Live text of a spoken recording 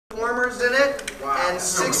words in it, and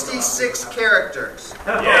 66 characters.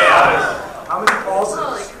 Yeah. How many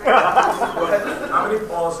pauses? How many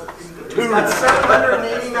pauses? It's got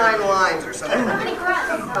 789 lines or something. How many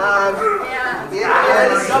grunts?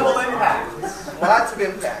 It is double impact. lots of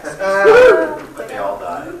impacts. They all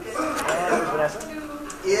died.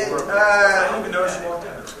 I don't even know she walked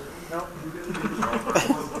in.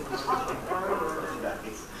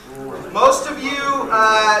 Most of you,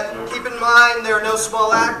 keep in mind there are no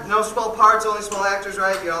small parts, only small actors,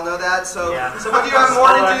 right? You all know that. So some of you have more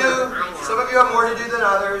to do. Some of you have more to do than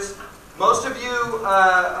others. Most of you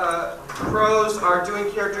pros are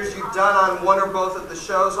doing characters you've done on one or both of the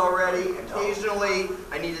shows already. Occasionally,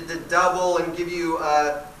 I needed to double and give you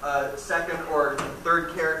a second or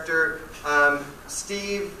third character.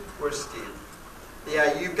 Steve, where's Steve?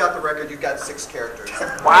 Yeah, you've got the record. You've got 6 characters.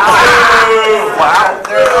 Wow! Wow!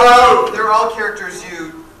 They're all characters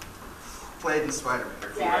you played in Spider-Man.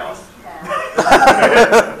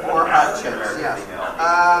 Or Hot Chips, yeah.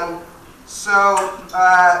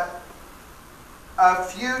 A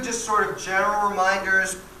few just sort of general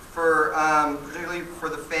reminders for, particularly for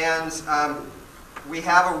the fans. We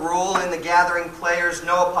have a rule in the Gathering players: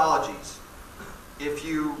 no apologies. If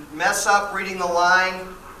you mess up reading the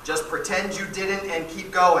line, just pretend you didn't and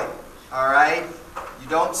keep going, all right? You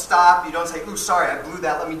don't stop. You don't say, ooh, sorry, I blew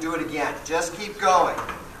that. Let me do it again. Just keep going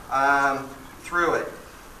through it.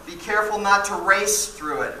 Be careful not to race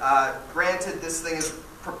through it. Granted, this thing is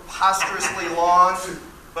preposterously long,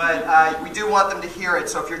 but we do want them to hear it.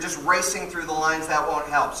 So if you're just racing through the lines, that won't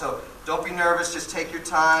help. So don't be nervous. Just take your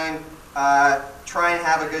time. Try and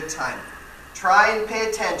have a good time. Try and pay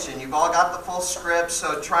attention. You've all got the full script,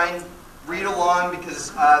 so try and read along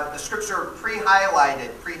because the scripts are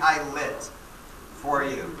pre-highlighted, pre-highlit for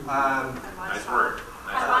you. Nice work.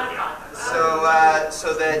 So that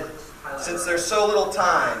since there's so little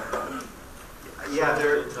time, yeah,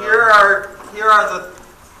 here are the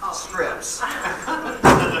strips.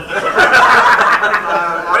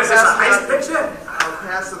 What is this, a heist picture? I'll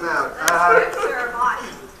pass them out.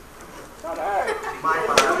 My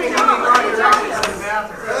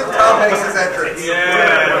Thom makes his entrance.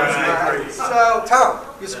 Yeah. So, Thom,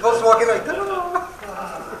 you're supposed to walk in like,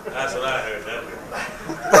 That's what I heard.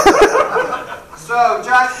 So,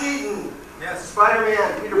 Josh Keaton. Yes.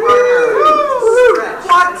 Spider-Man, Peter Parker. Stretch.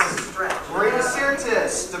 What? Stretch. Marina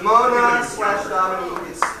Sirtis. Demona / Dominique.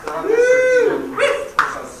 It's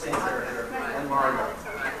and Marina.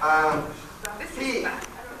 Pete.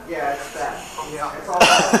 Yeah, it's that. It's all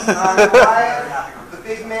that. Goliath, the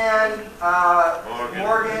big man,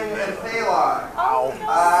 Morgan, and Thalon.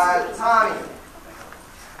 Tommy.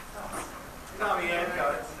 Tommy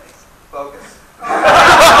Adcox. Focus.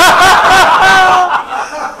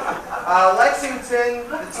 Lexington,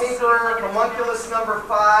 the Tinkerer, Homunculus number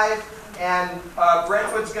 5, and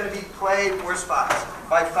Brentwood's going to be played, where's Fox?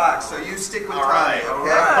 By Fox, so you stick with Tommy, okay? All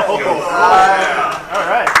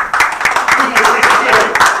right.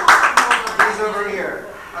 He's over here.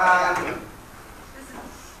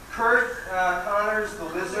 Curt Connors, the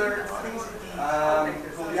Lizard,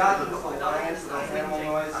 Goliath, the Alliance, the animal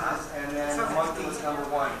noises, and then Homunculus number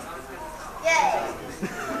 1. Yay!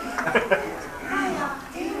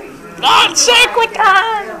 Non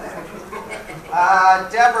sequitur!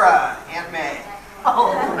 Deborah, Aunt May.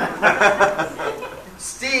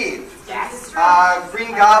 Steve. Yes.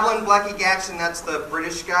 Green Goblin, Blackie Gaxon, that's the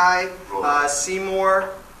British guy. Seymour.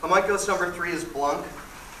 Homunculus number 3 is Blum.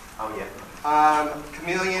 Oh, yeah.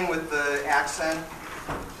 Chameleon with the accent.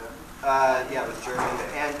 Yeah, with German.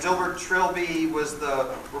 And Dilbert Trilby was the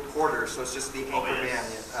reporter, so it's just the Anchorman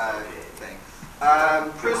thing.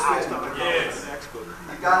 Christmas. Yes.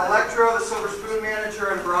 You've got Electro, the Silver Spoon Manager,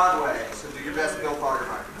 and Broadway, so do your best Bill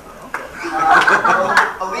Fagerheim.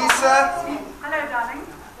 Elisa. Hello, darling.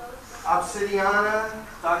 Obsidiana,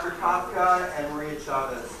 Dr. Kafka, and Maria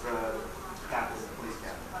Chavez, the captain, the police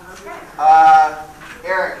captain.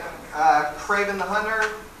 Eric, Craven the Hunter,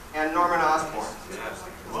 and Norman Osborn.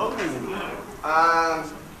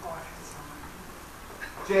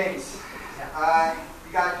 James,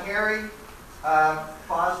 you got Harry,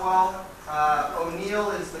 Boswell,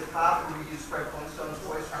 O'Neill is the cop who we use Fred Flintstone's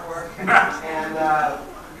voice for, and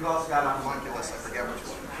you've also got a homunculus, I forget which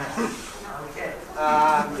one. Okay.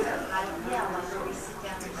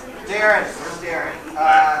 Daran, where's Daran?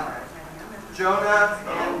 Jonah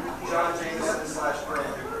and John Jameson /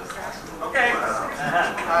 Strang. Okay.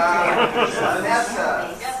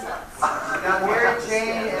 Vanessa. Got Mary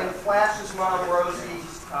Jane and Flash's mom, Rosie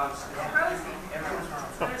Thompson.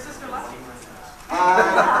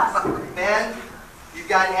 Ben, you've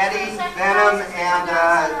got Eddie, Venom, and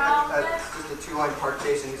just a two-line part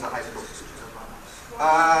Jason. He's a high school teacher.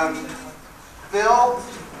 Phil?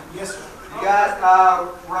 Yes, sir. You got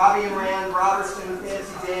Robbie and Rand, Robertson,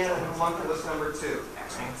 Nancy, Dan, and homunculus number 2.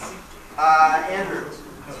 Andrew?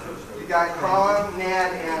 You got Colin,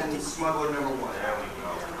 Ned, and smuggler number 1.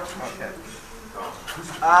 Okay.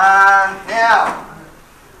 Now,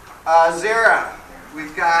 Zara.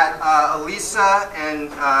 We've got Elisa and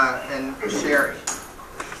Sherry.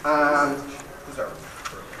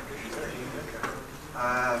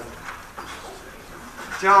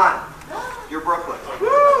 John, you're Brooklyn.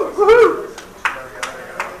 Woo-hoo!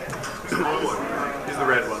 He's the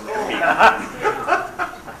red one.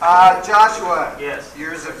 Joshua. Yes.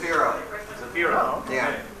 You're Zafiro. Zafiro.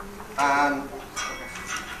 Yeah.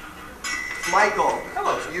 Michael.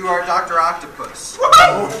 Hello. You are Dr. Octopus.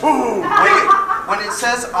 When it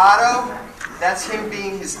says Otto, that's him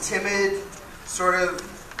being his timid sort of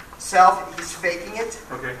self. He's faking it.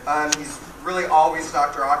 Okay. He's really always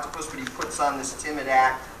Dr. Octopus, but he puts on this timid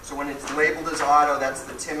act. So when it's labeled as Otto, that's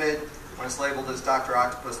the timid. When it's labeled as Dr.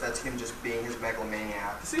 Octopus, that's him just being his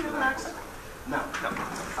megalomaniac. Does he have an accent? No.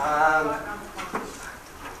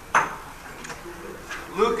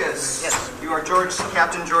 Lucas. Yes. You are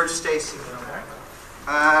Captain George Stacy.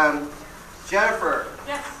 Jennifer.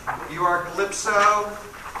 Yes. You are Calypso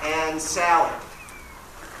and Sally.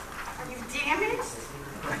 Are you damaged?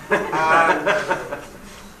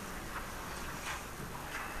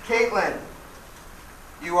 Caitlin.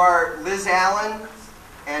 You are Liz Allen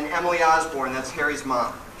and Emily Osborn. That's Harry's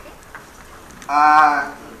mom.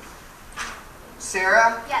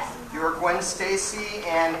 Sarah. Yes. You are Gwen Stacy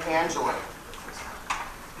and Angela.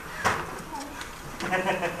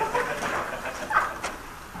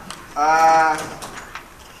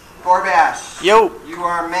 Gorbash. Yo. You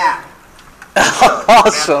are Matt.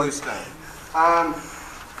 Awesome. Matt Bluestone.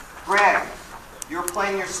 Greg. You're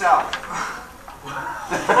playing yourself.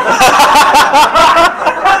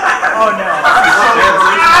 Oh no.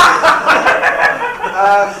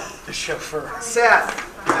 The chauffeur. Seth.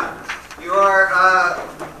 You are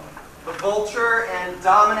the Vulture and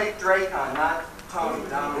Dominic Dracon, not Tony.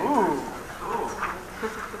 Dominic.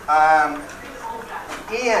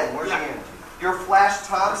 Ian. Where's Ian? You're Flash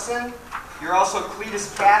Thompson. You're also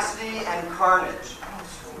Cletus Cassidy and Carnage.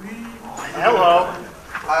 Hello.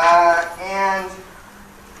 And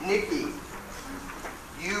Nikki.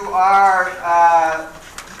 You are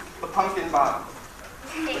the Pumpkin Bomb,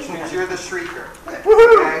 which means you're the Shrieker.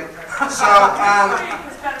 Okay? So,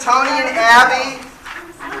 Tony and Abby,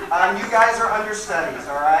 you guys are understudies,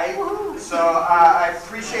 all right? So, I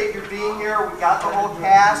appreciate you being here. We got the whole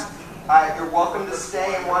cast. You're welcome to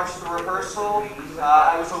stay and watch the rehearsal.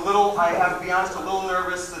 I have to be honest, a little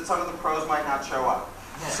nervous that some of the pros might not show up.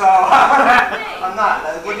 So, I'm not.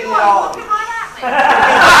 I'm looking at all of you.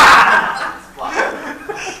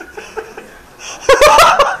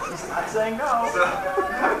 He's not saying no.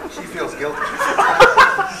 She feels guilty.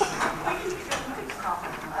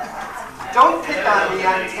 Don't pick on me,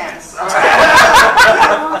 I'm tense. All right?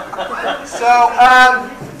 So,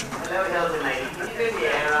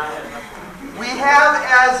 we have,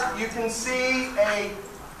 as you can see, a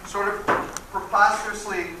sort of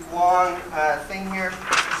preposterously long thing here.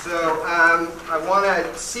 So, I want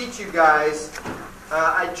to seat you guys.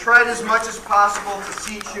 I tried as much as possible to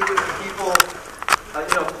seat you with the people,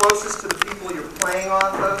 closest to the people you're playing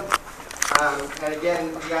off of. And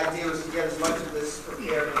again, the idea was to get as much of this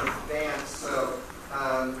prepared in advance. So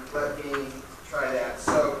let me try that.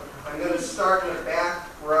 So I'm going to start in the back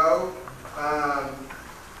row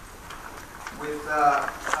with,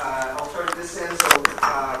 I'll start at this end. So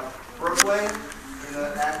Brooklyn in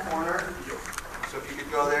that corner. So if you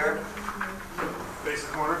could go there. Face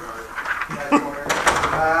the corner. That corner.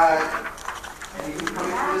 And you can come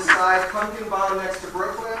in from this side. Pumpkin Bomb next to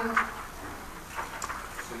Brooklyn.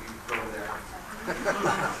 So you can go there.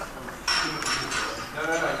 No.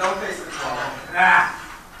 Don't face the wall.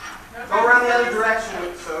 Go around the other direction.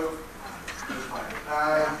 So.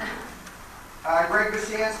 Greg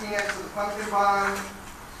Bishansky next to the Pumpkin Bomb.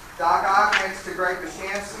 Doc Ock next to Greg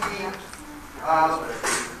Bishansky.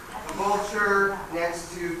 The Vulture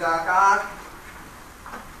next to Doc Ock.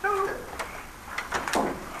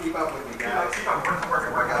 Keep up with me, guys.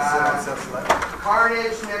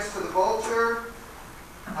 Carnage next to the Vulture.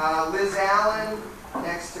 Liz Allen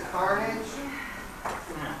next to Carnage.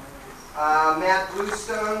 Matt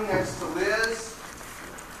Bluestone next to Liz.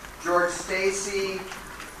 George Stacy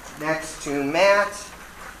next to Matt.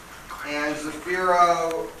 And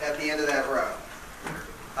Zafiro at the end of that row.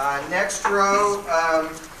 Next row,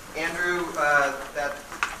 Andrew, that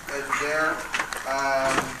is there.